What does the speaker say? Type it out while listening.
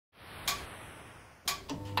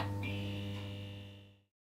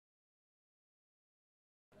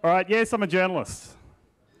All right, yes, I'm a journalist.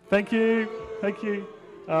 Thank you, thank you.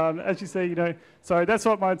 As you see, so that's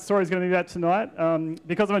what my story is going to be about tonight.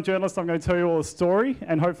 Because I'm a journalist, I'm going to tell you all a story,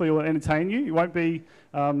 and hopefully it will entertain you. It won't be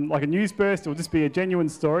like a news burst, it will just be a genuine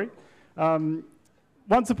story.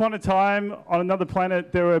 Once upon a time, on another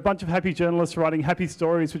planet, there were a bunch of happy journalists writing happy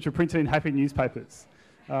stories which were printed in happy newspapers.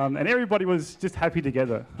 And everybody was just happy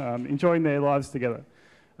together, enjoying their lives together.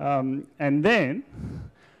 And then,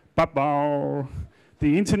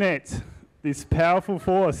 the internet, this powerful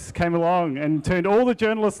force, came along and turned all the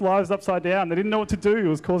journalists' lives upside down. They didn't know what to do. It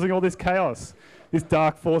was causing all this chaos, this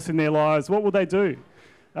dark force in their lives. What would they do?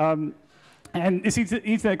 And this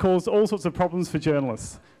internet caused all sorts of problems for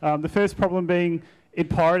journalists. The first problem being it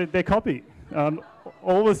pirated their copy.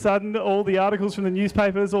 All of a sudden, all the articles from the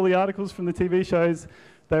newspapers, all the articles from the TV shows,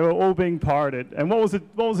 they were all being pirated. And what was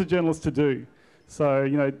a journalist to do? So,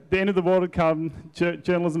 the end of the world had come.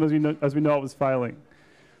 Journalism, as we know it, was failing.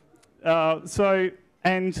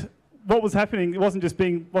 And what was happening, it wasn't just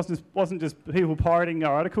people pirating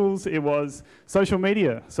our articles, it was social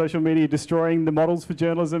media destroying the models for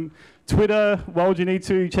journalism. Twitter, why would you need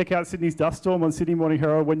to check out Sydney's dust storm on Sydney Morning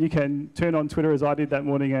Herald when you can turn on Twitter, as I did that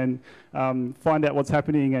morning, and find out what's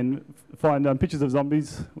happening and find pictures of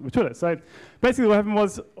zombies with Twitter. So basically what happened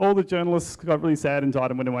was all the journalists got really sad and died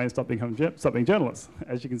and went away and stopped being journalists,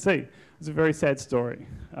 as you can see. It's a very sad story,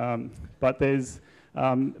 but there's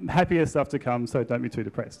happier stuff to come, so don't be too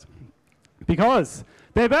depressed. Because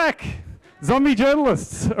they're back! Zombie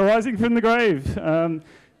journalists arising from the grave.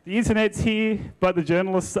 The internet's here, but the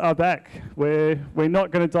journalists are back. We're not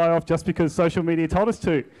going to die off just because social media told us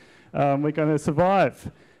to. We're going to survive.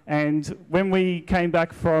 And when we came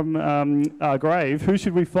back from our grave, who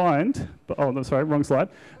should we find? Oh, no, sorry, wrong slide.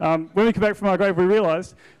 When we came back from our grave, we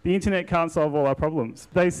realised the internet can't solve all our problems.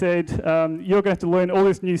 They said, you're going to have to learn all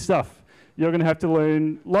this new stuff. You're going to have to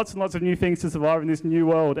learn lots and lots of new things to survive in this new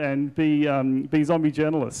world and be zombie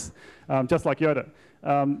journalists, just like Yoda.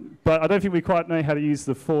 But I don't think we quite know how to use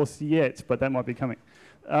the Force yet, but that might be coming.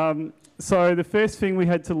 So the first thing we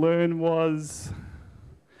had to learn was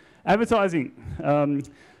advertising.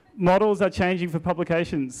 Models are changing for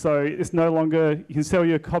publications, so it's no longer you can sell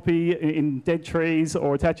your copy in dead trees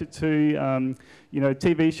or attach it to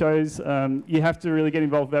TV shows. You have to really get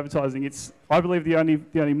involved with advertising. It's, I believe, the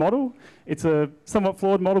only model. It's a somewhat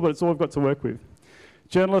flawed model, but it's all we've got to work with.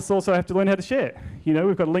 Journalists also have to learn how to share.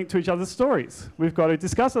 We've got to link to each other's stories. We've got to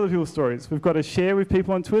discuss other people's stories. We've got to share with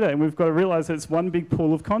people on Twitter, and we've got to realise that it's one big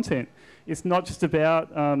pool of content. It's not just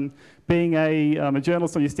about being a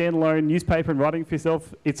journalist on your standalone newspaper and writing for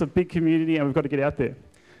yourself. It's a big community, and we've got to get out there.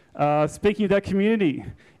 Speaking of that community,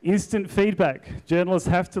 instant feedback. Journalists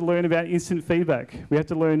have to learn about instant feedback. We have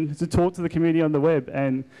to learn to talk to the community on the web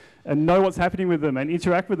and know what's happening with them and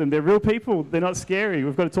interact with them. They're real people. They're not scary.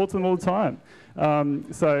 We've got to talk to them all the time.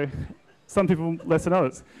 So some people less than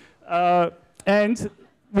others. And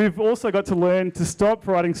we've also got to learn to stop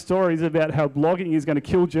writing stories about how blogging is going to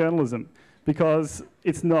kill journalism, because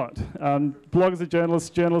it's not. Bloggers are journalists,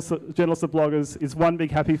 journalists are bloggers. It's one big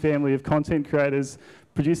happy family of content creators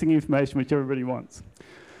producing information which everybody wants.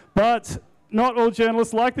 But not all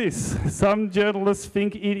journalists like this. Some journalists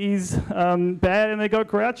think it is bad and they got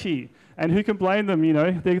grouchy. And who can blame them?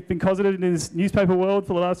 They've been closeted in this newspaper world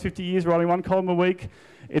for the last 50 years, writing one column a week.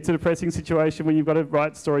 It's a depressing situation when you've got to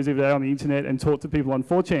write stories every day on the internet and talk to people on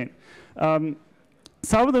 4chan.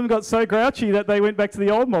 Some of them got so grouchy that they went back to the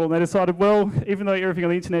old model and they decided, well, even though everything on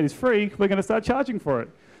the internet is free, we're going to start charging for it.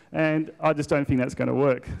 And I just don't think that's going to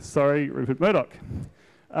work. Sorry, Rupert Murdoch.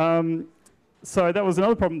 So that was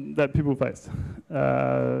another problem that people faced.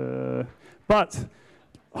 But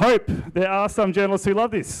hope, there are some journalists who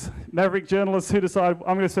love this. Maverick journalists who decide,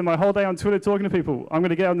 I'm going to spend my whole day on Twitter talking to people. I'm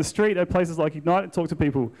going to get on the street at places like Ignite and talk to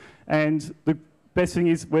people. And the best thing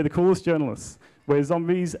is, we're the coolest journalists. We're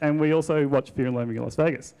zombies, and we also watch Fear and Loathing in Las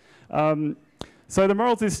Vegas. So the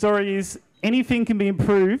moral of this story is, anything can be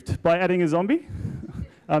improved by adding a zombie.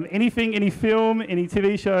 Anything, any film, any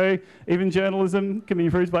TV show, even journalism can be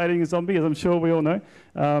improved by adding a zombie, as I'm sure we all know.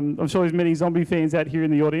 I'm sure there's many zombie fans out here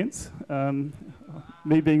in the audience,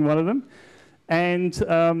 me being one of them. And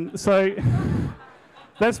so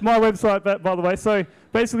that's my website, by the way. So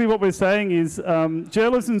basically what we're saying is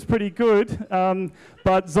journalism's pretty good,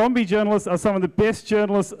 but zombie journalists are some of the best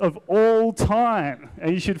journalists of all time.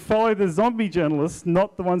 And you should follow the zombie journalists,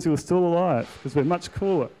 not the ones who are still alive, because we're much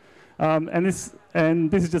cooler. And this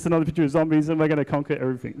is just another picture of zombies, and we're going to conquer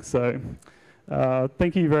everything. So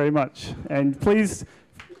thank you very much. And please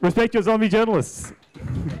respect your zombie journalists.